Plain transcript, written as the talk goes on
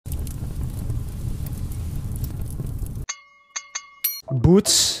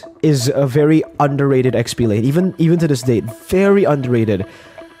Boots is a very underrated XP lane, even to this date, very underrated,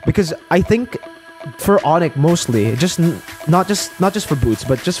 because I think for ONIC mostly, not just for Boots,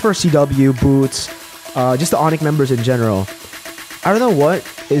 but just for CW, Boots, just the ONIC members in general. I don't know what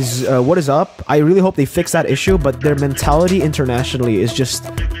is up. I really hope they fix that issue, but their mentality internationally is just,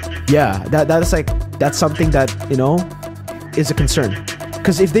 yeah, that's something that, you know, is a concern.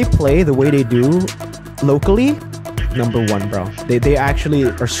 Because if they play the way they do locally, #1, bro. They actually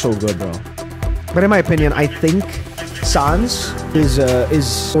are so good, bro. But in my opinion, I think Sans is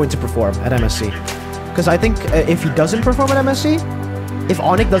going to perform at MSC. Because I think if he doesn't perform at MSC, if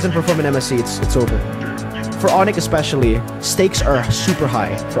ONIC doesn't perform at MSC, it's over. For ONIC especially, stakes are super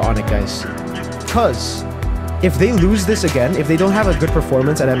high for ONIC, guys. Because if they lose this again, if they don't have a good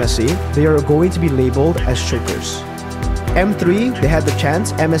performance at MSC, they are going to be labeled as chokers. M3, they had their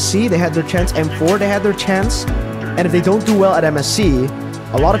chance. MSC, they had their chance. M4, they had their chance. And if they don't do well at MSC,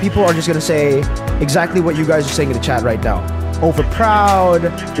 a lot of people are just gonna say exactly what you guys are saying in the chat right now. Overproud,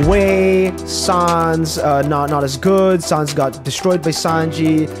 Wei, Sans, not as good. Sans got destroyed by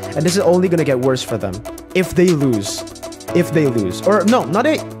Sanji, and this is only gonna get worse for them if they lose. If they lose, or no, not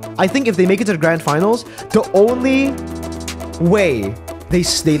it. I think if they make it to the grand finals, the only way they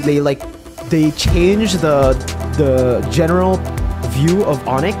change the general view of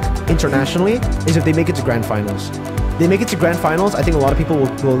ONIC internationally is if they make it to grand finals. They make it to grand finals, I think a lot of people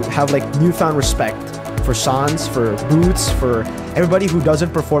will have like newfound respect for Sans, for Boots, for everybody who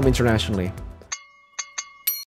doesn't perform internationally.